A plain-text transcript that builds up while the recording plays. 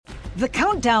The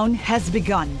countdown has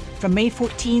begun. From May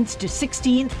 14th to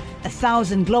 16th,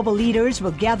 1,000 global leaders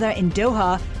will gather in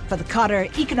Doha for the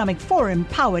Qatar Economic Forum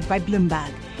powered by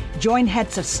Bloomberg. Join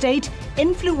heads of state,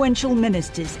 influential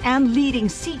ministers, and leading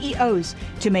CEOs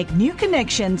to make new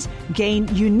connections,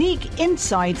 gain unique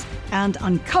insights, and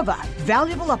uncover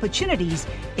valuable opportunities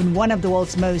in one of the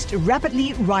world's most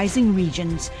rapidly rising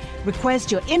regions.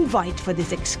 Request your invite for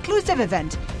this exclusive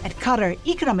event at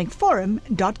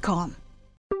QatarEconomicForum.com.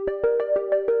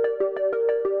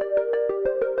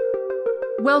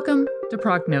 Welcome to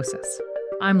Prognosis.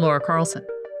 I'm Laura Carlson.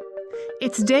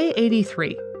 It's day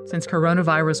 83 since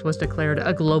coronavirus was declared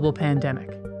a global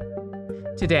pandemic.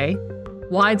 Today,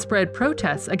 widespread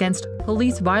protests against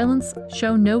police violence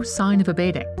show no sign of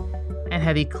abating and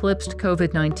have eclipsed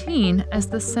COVID-19 as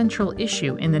the central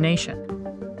issue in the nation.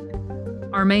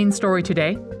 Our main story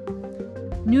today: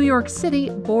 New York City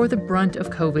bore the brunt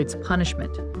of COVID's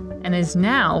punishment and is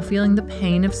now feeling the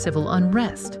pain of civil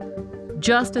unrest,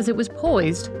 just as it was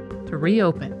poised to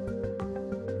reopen.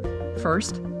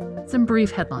 First, some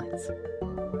brief headlines.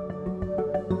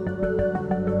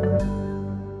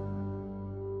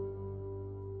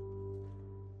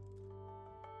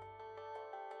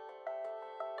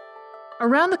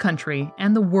 Around the country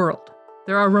and the world,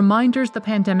 there are reminders the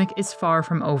pandemic is far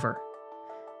from over.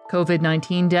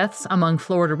 COVID-19 deaths among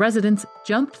Florida residents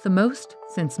jumped the most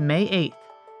since May 8th.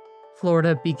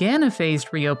 Florida began a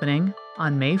phased reopening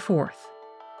on May 4th.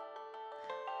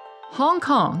 Hong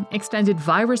Kong extended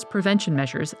virus prevention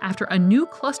measures after a new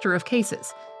cluster of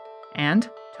cases, and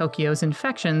Tokyo's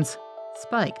infections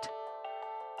spiked.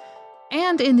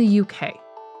 And in the UK,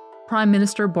 Prime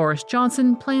Minister Boris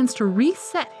Johnson plans to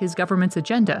reset his government's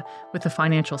agenda with a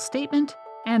financial statement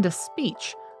and a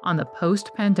speech on the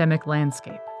post-pandemic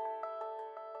landscape.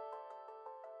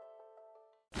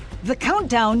 The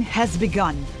countdown has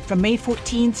begun. From May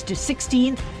 14th to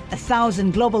 16th,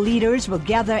 1,000 global leaders will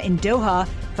gather in Doha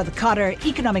for the Qatar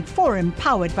Economic Forum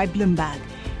powered by Bloomberg.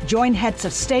 Join heads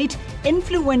of state,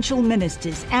 influential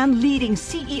ministers, and leading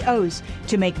CEOs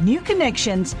to make new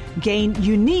connections, gain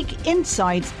unique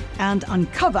insights, and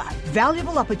uncover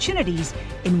valuable opportunities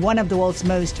in one of the world's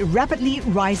most rapidly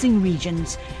rising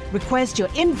regions. Request your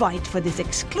invite for this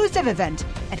exclusive event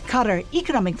at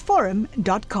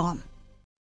QatarEconomicForum.com.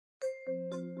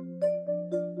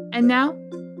 And now,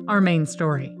 our main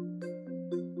story.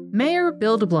 Mayor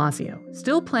Bill de Blasio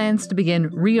still plans to begin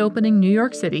reopening New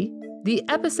York City, the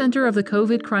epicenter of the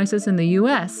COVID crisis in the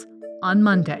U.S., on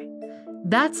Monday.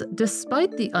 That's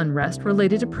despite the unrest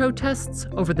related to protests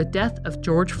over the death of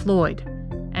George Floyd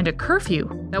and a curfew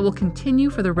that will continue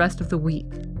for the rest of the week.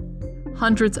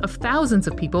 Hundreds of thousands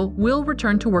of people will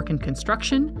return to work in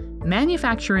construction,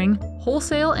 manufacturing,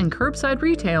 wholesale, and curbside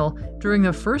retail during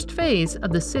the first phase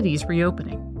of the city's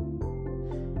reopening.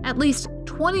 At least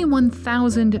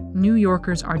 21,000 New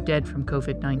Yorkers are dead from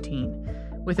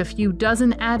COVID-19, with a few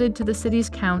dozen added to the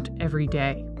city's count every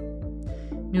day.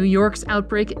 New York's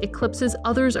outbreak eclipses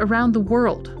others around the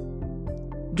world.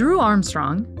 Drew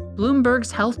Armstrong,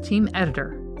 Bloomberg's health team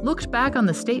editor, looked back on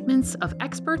the statements of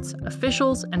experts,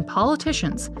 officials, and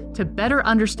politicians to better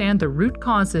understand the root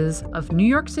causes of New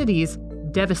York City's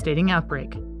devastating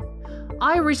outbreak.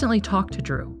 I recently talked to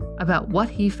Drew about what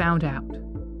he found out.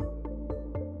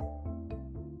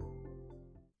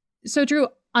 So, Drew,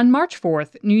 on March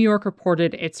 4th, New York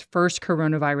reported its first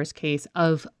coronavirus case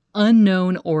of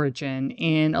unknown origin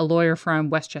in a lawyer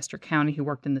from Westchester County who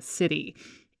worked in the city.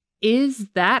 Is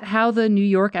that how the New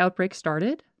York outbreak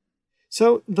started?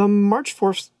 So the March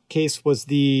 4th case was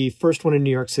the first one in New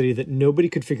York City that nobody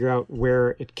could figure out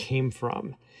where it came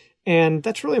from. And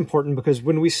that's really important because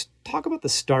when we talk about the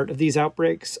start of these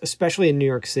outbreaks, especially in New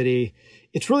York City,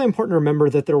 it's really important to remember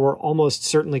that there were almost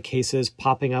certainly cases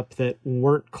popping up that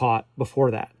weren't caught before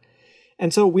that.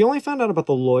 And so we only found out about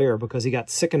the lawyer because he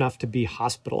got sick enough to be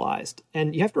hospitalized.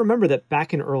 And you have to remember that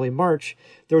back in early March,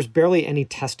 there was barely any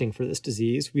testing for this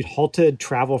disease. We'd halted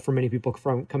travel for many people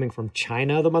coming from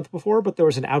China the month before, but there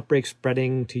was an outbreak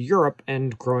spreading to Europe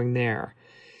and growing there.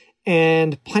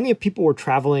 And plenty of people were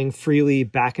traveling freely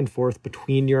back and forth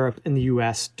between Europe and the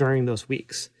US during those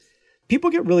weeks. People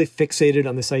get really fixated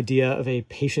on this idea of a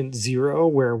patient zero,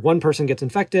 where one person gets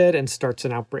infected and starts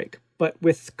an outbreak. But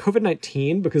with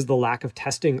COVID-19, because of the lack of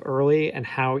testing early and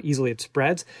how easily it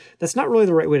spreads, that's not really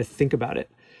the right way to think about it.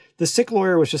 The sick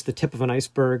lawyer was just the tip of an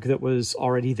iceberg that was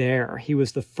already there. He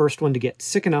was the first one to get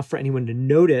sick enough for anyone to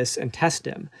notice and test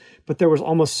him. But there was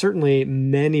almost certainly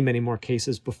many, many more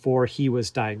cases before he was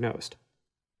diagnosed.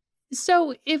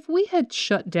 So if we had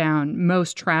shut down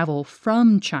most travel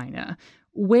from China,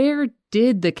 where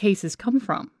did the cases come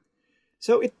from?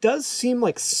 So it does seem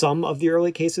like some of the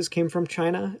early cases came from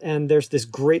China, and there's this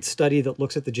great study that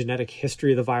looks at the genetic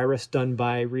history of the virus done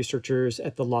by researchers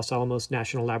at the Los Alamos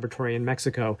National Laboratory in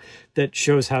Mexico that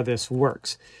shows how this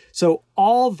works. So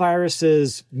all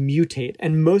viruses mutate,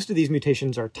 and most of these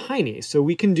mutations are tiny. So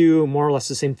we can do more or less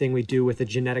the same thing we do with a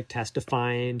genetic test to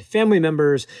find family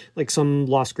members, like some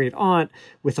lost great aunt,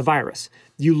 with a virus.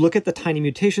 You look at the tiny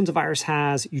mutations a virus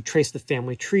has, you trace the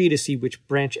family tree to see which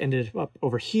branch ended up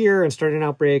over here and started an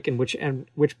outbreak and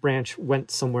which branch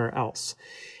went somewhere else.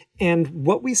 And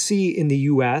what we see in the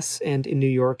US and in New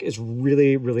York is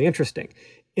really, really interesting.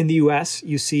 In the US,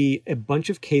 you see a bunch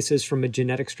of cases from a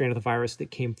genetic strain of the virus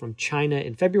that came from China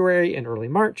in February and early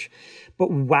March.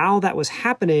 But while that was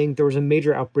happening, there was a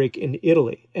major outbreak in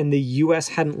Italy, and the US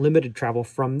hadn't limited travel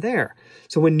from there.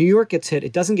 So when New York gets hit,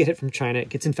 it doesn't get hit from China, it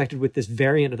gets infected with this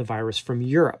variant of the virus from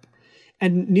Europe.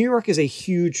 And New York is a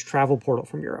huge travel portal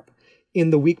from Europe. In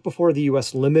the week before the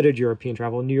US limited European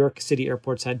travel, New York City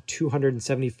airports had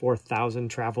 274,000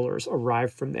 travelers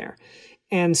arrive from there.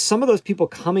 And some of those people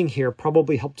coming here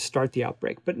probably helped start the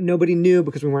outbreak, but nobody knew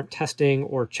because we weren't testing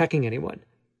or checking anyone.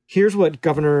 Here's what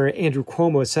Governor Andrew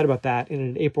Cuomo said about that in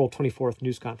an April 24th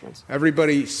news conference.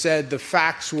 Everybody said the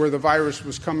facts were the virus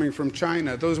was coming from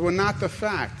China. Those were not the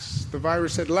facts. The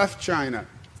virus had left China.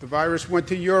 The virus went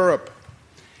to Europe,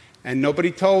 and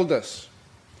nobody told us.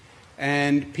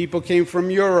 And people came from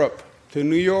Europe to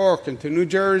New York and to New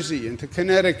Jersey and to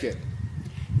Connecticut.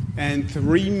 And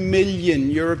 3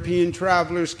 million European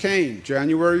travelers came,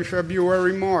 January,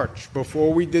 February, March,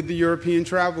 before we did the European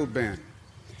travel ban.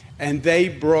 And they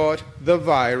brought the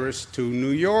virus to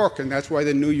New York, and that's why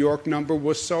the New York number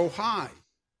was so high.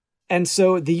 And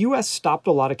so the U.S. stopped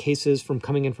a lot of cases from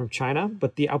coming in from China,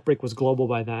 but the outbreak was global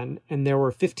by then. And there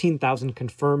were 15,000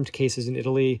 confirmed cases in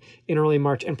Italy in early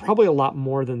March, and probably a lot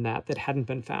more than that hadn't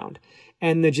been found.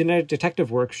 And the genetic detective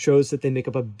work shows that they make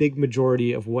up a big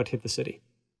majority of what hit the city.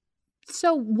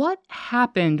 So what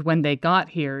happened when they got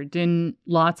here? Didn't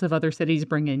lots of other cities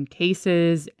bring in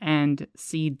cases and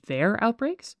see their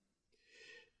outbreaks?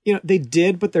 You know, they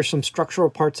did, but there's some structural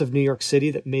parts of New York City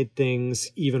that made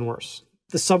things even worse.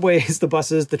 The subways, the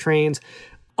buses, the trains.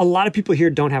 A lot of people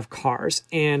here don't have cars.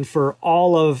 And for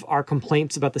all of our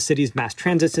complaints about the city's mass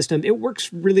transit system, it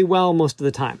works really well most of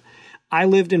the time. I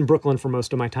lived in Brooklyn for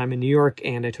most of my time in New York,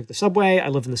 and I took the subway. I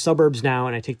live in the suburbs now,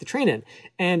 and I take the train in.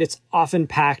 And it's often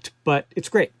packed, but it's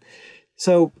great.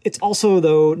 So it's also,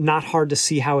 though, not hard to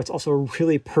see how it's also a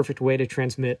really perfect way to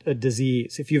transmit a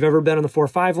disease. If you've ever been on the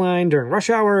 4-5 line during rush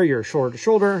hour, you're shoulder to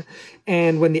shoulder.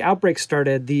 And when the outbreak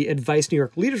started, the advice New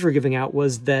York leaders were giving out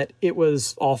was that it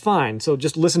was all fine. So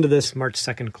just listen to this March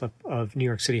 2nd clip of New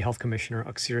York City Health Commissioner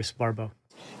Oxiris Barbeau.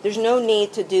 There's no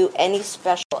need to do any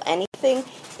special anything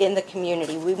in the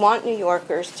community. We want New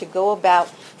Yorkers to go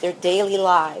about their daily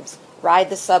lives,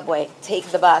 ride the subway, take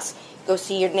the bus, go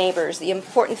see your neighbors. The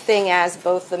important thing, as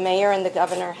both the mayor and the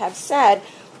governor have said,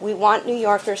 we want New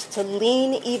Yorkers to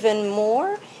lean even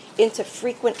more into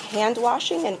frequent hand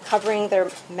washing and covering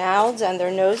their mouths and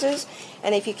their noses.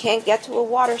 And if you can't get to a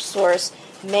water source,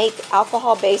 make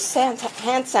alcohol-based hand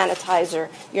sanitizer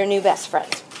your new best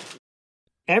friend.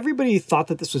 Everybody thought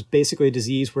that this was basically a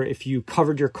disease where if you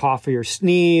covered your cough or your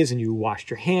sneeze and you washed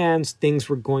your hands, things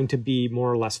were going to be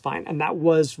more or less fine. And that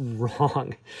was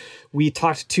wrong. We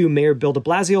talked to Mayor Bill de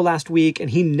Blasio last week, and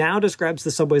he now describes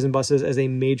the subways and buses as a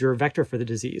major vector for the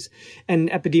disease. And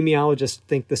epidemiologists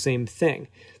think the same thing.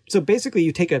 So basically,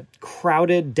 you take a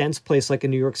crowded, dense place like a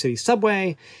New York City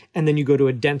subway, and then you go to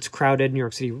a dense, crowded New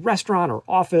York City restaurant or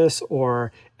office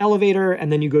or elevator,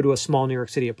 and then you go to a small New York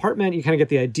City apartment. You kind of get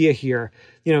the idea here.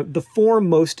 You know, the 4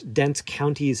 most dense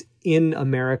counties in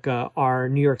America are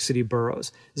New York City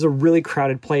boroughs. It's a really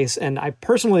crowded place, and I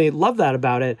personally love that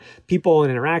about it. People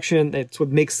and interaction, that's what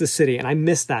makes the city, and I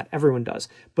miss that. Everyone does.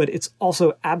 But it's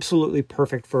also absolutely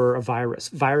perfect for a virus.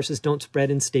 Viruses don't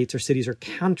spread in states or cities or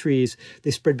countries.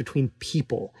 They spread between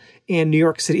people. And New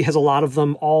York City has a lot of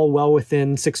them all well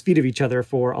within 6 feet of each other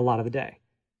for a lot of the day.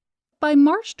 By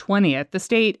March 20th, the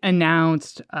state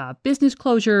announced business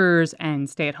closures and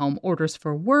stay-at-home orders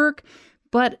for work,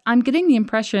 but I'm getting the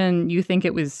impression you think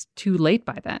it was too late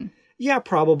by then. Yeah,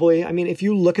 probably. I mean, if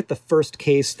you look at the first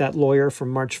case, that lawyer from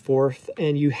March 4th,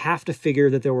 and you have to figure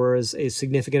that there was a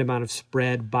significant amount of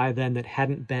spread by then that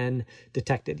hadn't been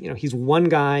detected. You know, he's one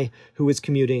guy who was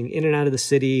commuting in and out of the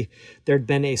city. There'd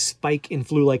been a spike in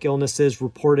flu-like illnesses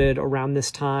reported around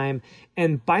this time.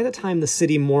 And by the time the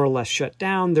city more or less shut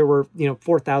down, there were,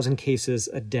 4,000 cases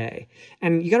a day.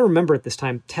 And you got to remember at this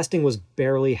time, testing was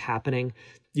barely happening.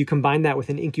 You combine that with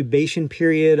an incubation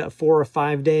period of 4 or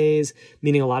 5 days,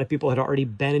 meaning a lot of people had already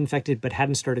been infected but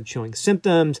hadn't started showing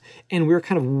symptoms. And we were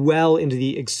kind of well into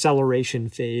the acceleration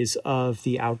phase of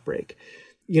the outbreak.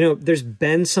 There's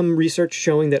been some research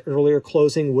showing that earlier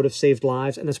closing would have saved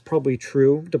lives, and that's probably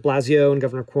true. De Blasio and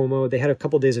Governor Cuomo, they had a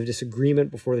couple of days of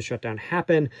disagreement before the shutdown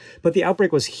happened, but the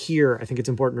outbreak was here, I think it's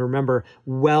important to remember,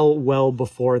 well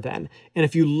before then. And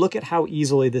if you look at how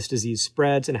easily this disease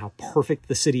spreads and how perfect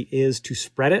the city is to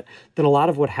spread it, then a lot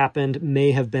of what happened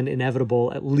may have been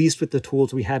inevitable, at least with the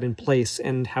tools we had in place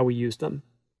and how we used them.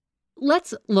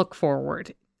 Let's look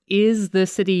forward. Is the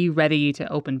city ready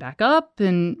to open back up?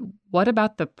 And what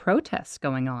about the protests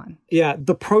going on? Yeah,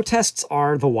 the protests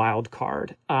are the wild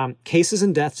card. Cases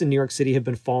and deaths in New York City have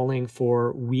been falling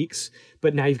for weeks,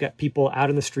 but now you've got people out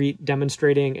in the street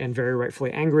demonstrating and very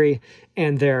rightfully angry,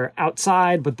 and they're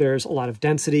outside, but there's a lot of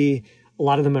density. A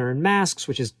lot of them are in masks,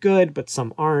 which is good, but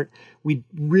some aren't. We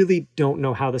really don't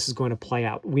know how this is going to play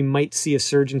out. We might see a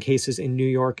surge in cases in New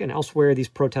York and elsewhere these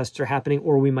protests are happening,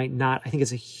 or we might not. I think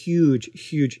it's a huge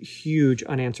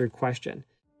unanswered question.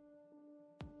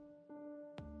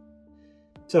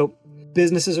 So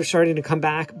businesses are starting to come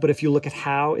back, but if you look at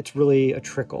how, it's really a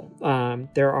trickle.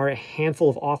 There are a handful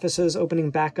of offices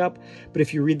opening back up, but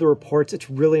if you read the reports,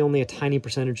 it's really only a tiny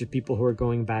percentage of people who are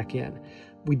going back in.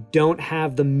 We don't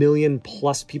have the 1 million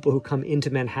plus people who come into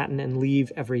Manhattan and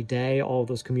leave every day, all of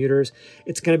those commuters.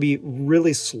 It's going to be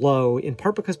really slow, in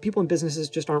part because people and businesses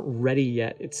just aren't ready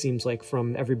yet, it seems like,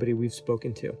 from everybody we've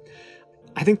spoken to.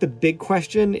 I think the big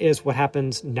question is what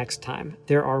happens next time.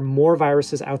 There are more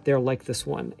viruses out there like this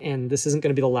one, and this isn't going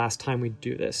to be the last time we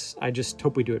do this. I just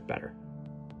hope we do it better.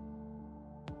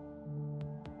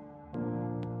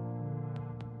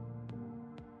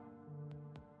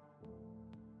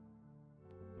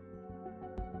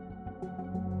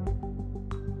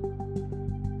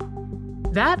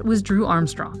 That was Drew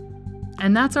Armstrong.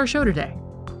 And that's our show today.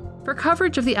 For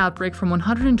coverage of the outbreak from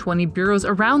 120 bureaus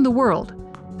around the world,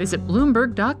 visit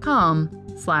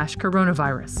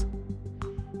Bloomberg.com/coronavirus.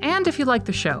 And if you like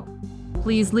the show,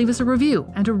 please leave us a review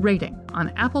and a rating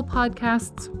on Apple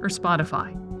Podcasts or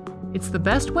Spotify. It's the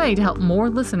best way to help more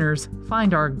listeners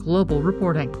find our global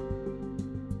reporting.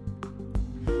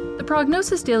 The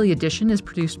Prognosis Daily Edition is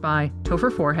produced by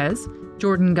Topher Forhes,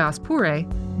 Jordan Gaspure,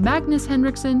 Magnus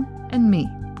Henriksen, and me,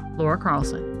 Laura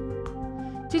Carlson.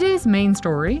 Today's main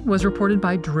story was reported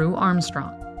by Drew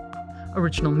Armstrong.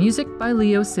 Original music by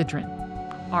Leo Sidran.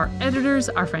 Our editors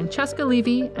are Francesca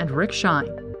Levy and Rick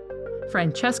Shine.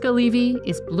 Francesca Levy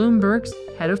is Bloomberg's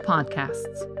head of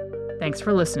podcasts. Thanks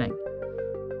for listening.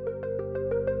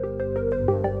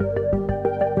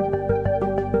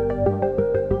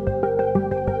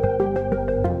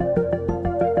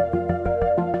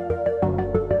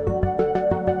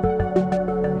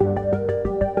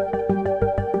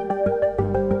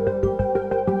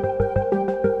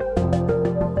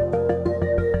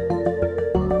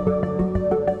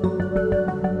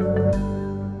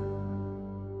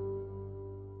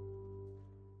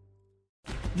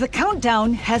 The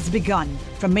countdown has begun.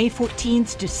 From May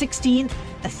 14th to 16th,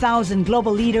 1,000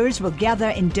 global leaders will gather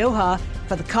in Doha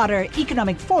for the Qatar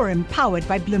Economic Forum powered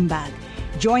by Bloomberg.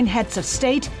 Join heads of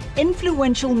state,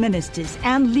 influential ministers,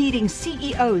 and leading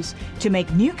CEOs to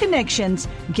make new connections,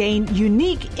 gain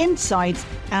unique insights,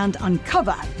 and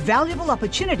uncover valuable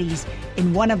opportunities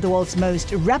in one of the world's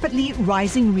most rapidly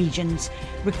rising regions.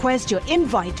 Request your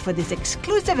invite for this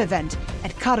exclusive event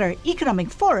at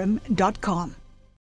QatarEconomicForum.com.